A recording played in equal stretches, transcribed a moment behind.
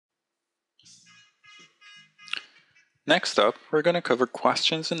Next up, we're going to cover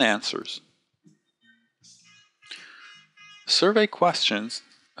questions and answers. Survey questions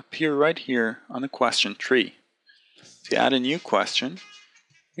appear right here on the question tree. To add a new question,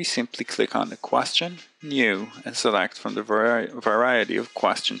 we simply click on the question, New, and select from the variety of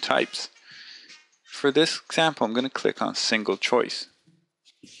question types. For this example, I'm going to click on Single Choice.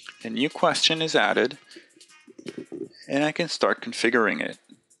 A new question is added, and I can start configuring it.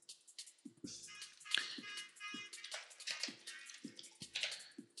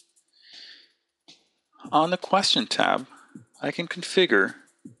 On the Question tab, I can configure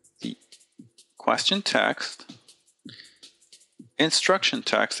the question text, instruction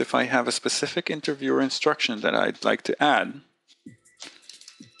text if I have a specific interviewer instruction that I'd like to add,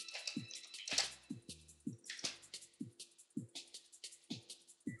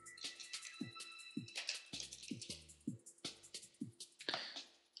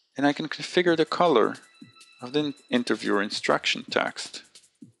 and I can configure the color of the interviewer instruction text.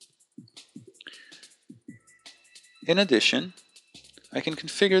 In addition, I can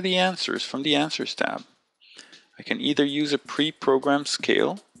configure the answers from the Answers tab. I can either use a pre-programmed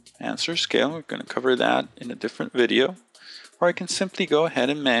scale, answer scale, we're going to cover that in a different video, or I can simply go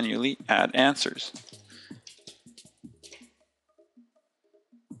ahead and manually add answers.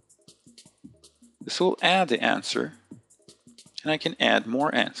 This will add the answer, and I can add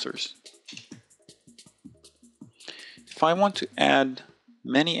more answers. If I want to add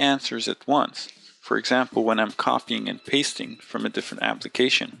many answers at once, for example, when I'm copying and pasting from a different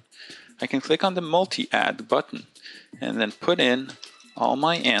application, I can click on the Multi-Add button and then put in all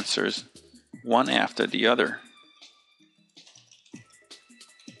my answers one after the other.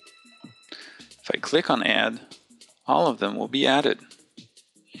 If I click on Add, all of them will be added.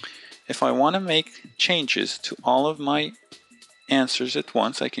 If I want to make changes to all of my answers at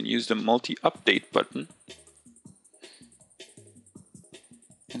once, I can use the Multi-Update button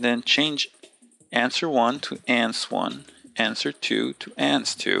and then change answer 1 to ans 1, answer 2 to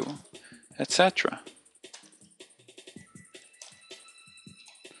ans 2, etc.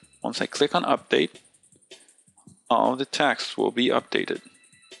 Once I click on Update, all of the text will be updated.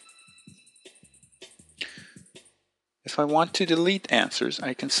 If I want to delete answers,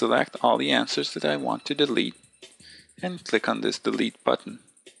 I can select all the answers that I want to delete and click on this Delete button.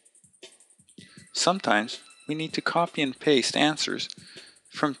 Sometimes we need to copy and paste answers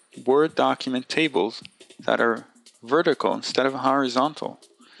from Word document tables that are vertical instead of horizontal.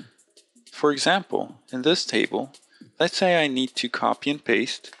 For example, in this table, let's say I need to copy and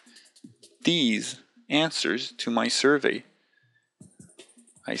paste these answers to my survey.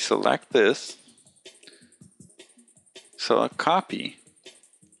 I select this, select Copy.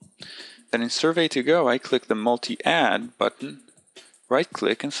 Then in SurveyToGo, I click the Multi-Add button,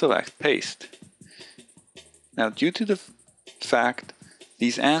 right-click and select Paste. Now, due to the fact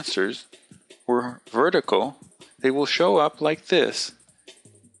these answers were vertical, they will show up like this,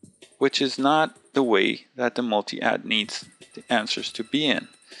 which is not the way that the Multi-Add needs the answers to be in.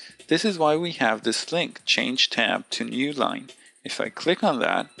 This is why we have this link, Change Tab to New Line. If I click on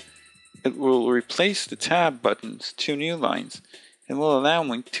that, it will replace the tab buttons to new lines and will allow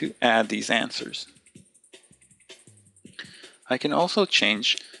me to add these answers. I can also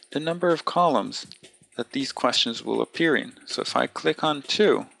change the number of columns that these questions will appear in. So if I click on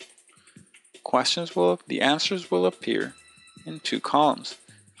 2, the answers will appear in 2 columns.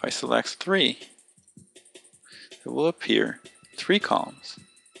 If I select 3, it will appear 3 columns.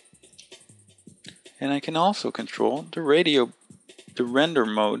 And I can also control the render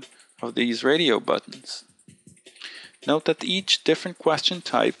mode of these radio buttons. Note that each different question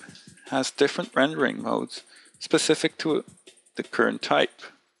type has different rendering modes specific to the current type.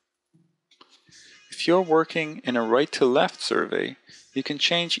 If you're working in a right-to-left survey, you can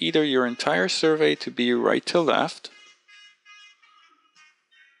change either your entire survey to be right-to-left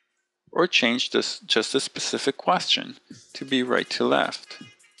or change just a specific question to be right-to-left.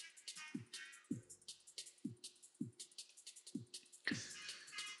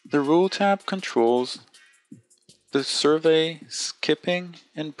 The Rule tab controls the survey skipping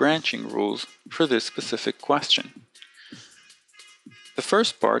and branching rules for this specific question. The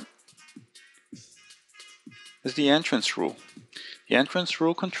first part is the entrance rule. The entrance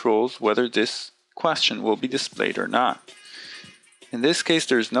rule controls whether this question will be displayed or not. In this case,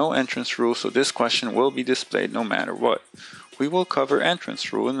 there is no entrance rule, so this question will be displayed no matter what. We will cover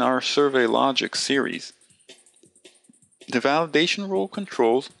entrance rule in our survey logic series. The validation rule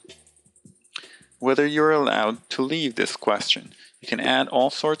controls whether you're allowed to leave this question. You can add all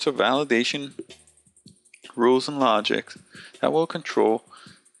sorts of validation rules and logic that will control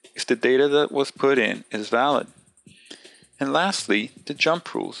if the data that was put in is valid. And lastly, the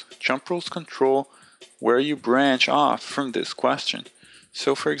jump rules. Jump rules control where you branch off from this question.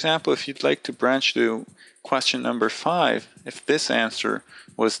 So for example, if you'd like to branch to question number 5, if this answer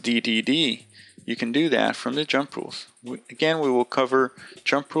was DDD, you can do that from the jump rules. Again, we will cover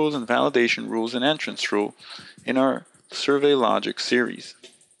jump rules and validation rules and entrance rule in our survey logic series.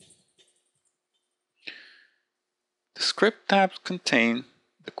 The script tabs contain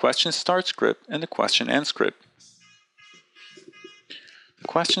the question start script and the question end script. The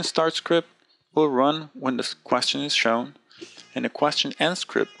question start script will run when the question is shown, and the question end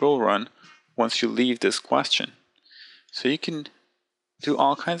script will run once you leave this question. So you can do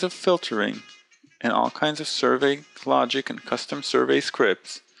all kinds of filtering and all kinds of survey logic and custom survey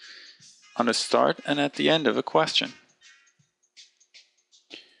scripts on the start and at the end of a question.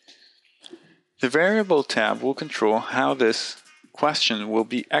 The variable tab will control how this question will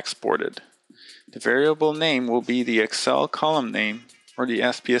be exported. The variable name will be the Excel column name or the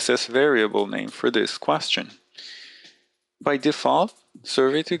SPSS variable name for this question. By default,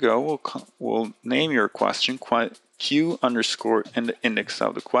 SurveyToGo will name your question Q underscore and the index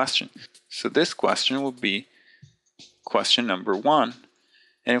of the question. So this question will be question number 1.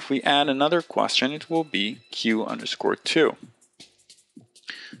 And if we add another question, it will be Q underscore 2.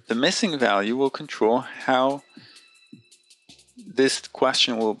 The missing value will control how this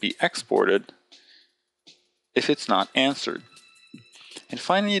question will be exported if it's not answered. And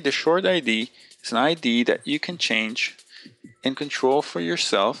finally, the short ID is an ID that you can change and control for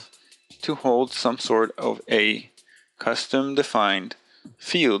yourself to hold some sort of a custom defined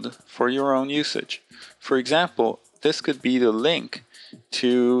field for your own usage. For example, this could be the link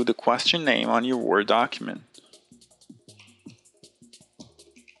to the question name on your Word document.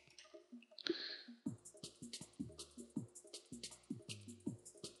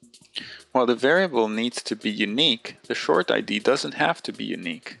 While the variable needs to be unique, the short ID doesn't have to be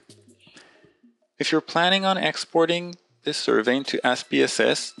unique. If you're planning on exporting this survey into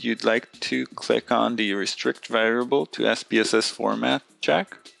SPSS, you'd like to click on the Restrict Variable to SPSS Format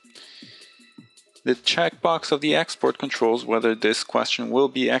check. The checkbox of the export controls whether this question will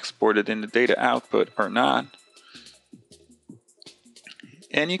be exported in the data output or not.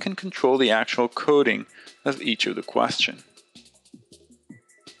 And you can control the actual coding of each of the questions.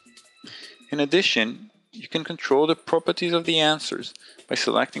 In addition, you can control the properties of the answers by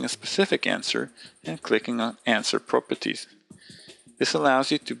selecting a specific answer and clicking on Answer Properties. This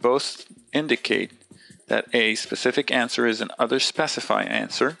allows you to both indicate that a specific answer is an other specify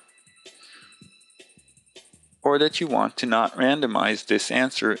answer, or that you want to not randomize this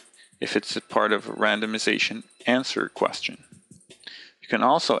answer if it's a part of a randomization answer question. You can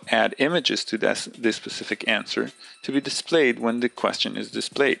also add images to this specific answer to be displayed when the question is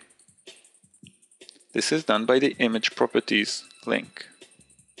displayed. This is done by the Image Properties link.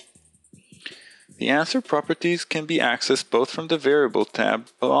 The answer properties can be accessed both from the Variable tab,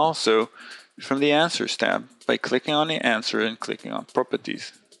 but also from the Answers tab by clicking on the answer and clicking on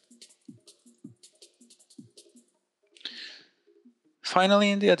Properties.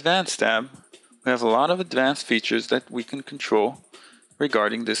 Finally, in the Advanced tab, we have a lot of advanced features that we can control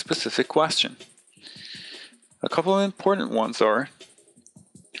regarding this specific question. A couple of important ones are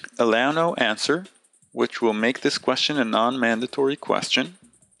Allow No Answer, which will make this question a non-mandatory question.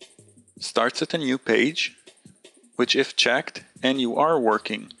 Starts at a new page, which if checked and you are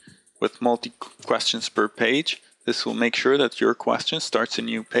working with multi-questions per page, this will make sure that your question starts a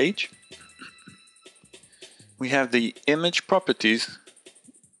new page. We have the Image Properties,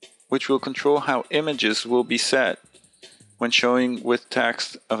 which will control how images will be set when showing with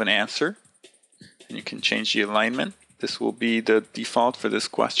text of an answer. And you can change the alignment. This will be the default for this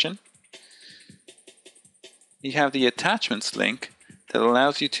question. You have the Attachments link that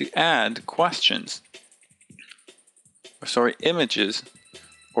allows you to add images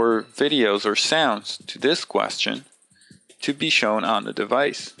or videos or sounds to this question to be shown on the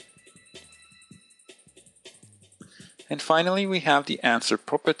device. And finally, we have the Answer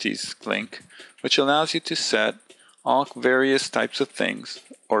Properties link, which allows you to set all various types of things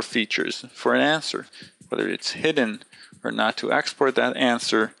or features for an answer, whether it's hidden or not to export that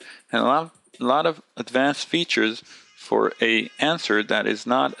answer, and a lot of advanced features for an answer that is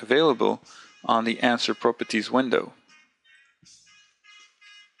not available on the Answer Properties window.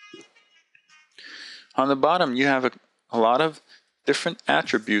 On the bottom, you have a lot of different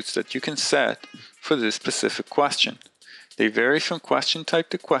attributes that you can set for this specific question. They vary from question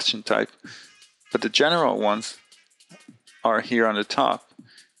type to question type, but the general ones are here on the top.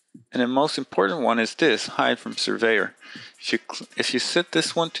 And the most important one is this, Hide from Surveyor. If you set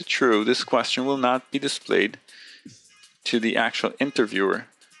this one to true, this question will not be displayed to the actual interviewer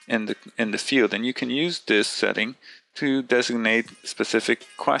in the field, and you can use this setting to designate specific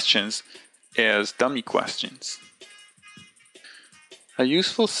questions as dummy questions. A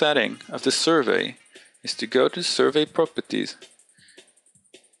useful setting of the survey is to go to Survey Properties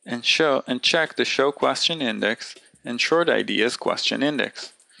and check the Show Question Index and Short ID as Question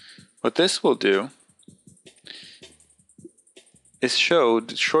Index. What this will do is show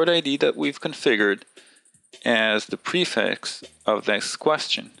the short ID that we've configured as the prefix of this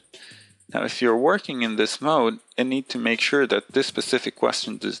question. Now, if you're working in this mode and need to make sure that this specific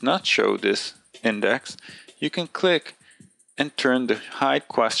question does not show this index, you can click and turn the Hide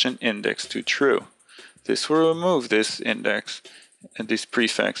Question Index to True. This will remove this index and this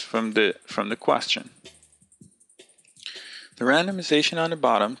prefix from the question. The randomization on the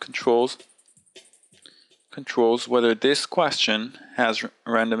bottom controls whether this question has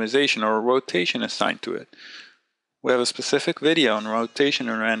randomization or rotation assigned to it. We have a specific video on rotation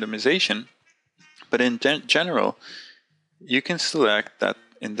and randomization, but in general, you can select that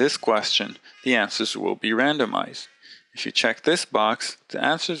in this question, the answers will be randomized. If you check this box, the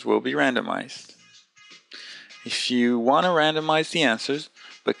answers will be randomized. If you want to randomize the answers,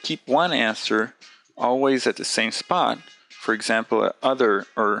 but keep one answer always at the same spot, for example, other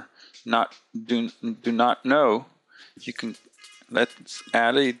or do not know, you can let's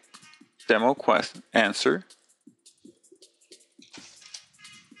add a demo answer.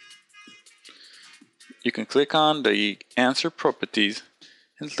 You can click on the answer properties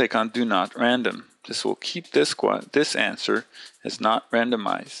and click on Do Not Random. This will keep this answer as not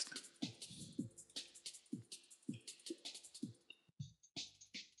randomized.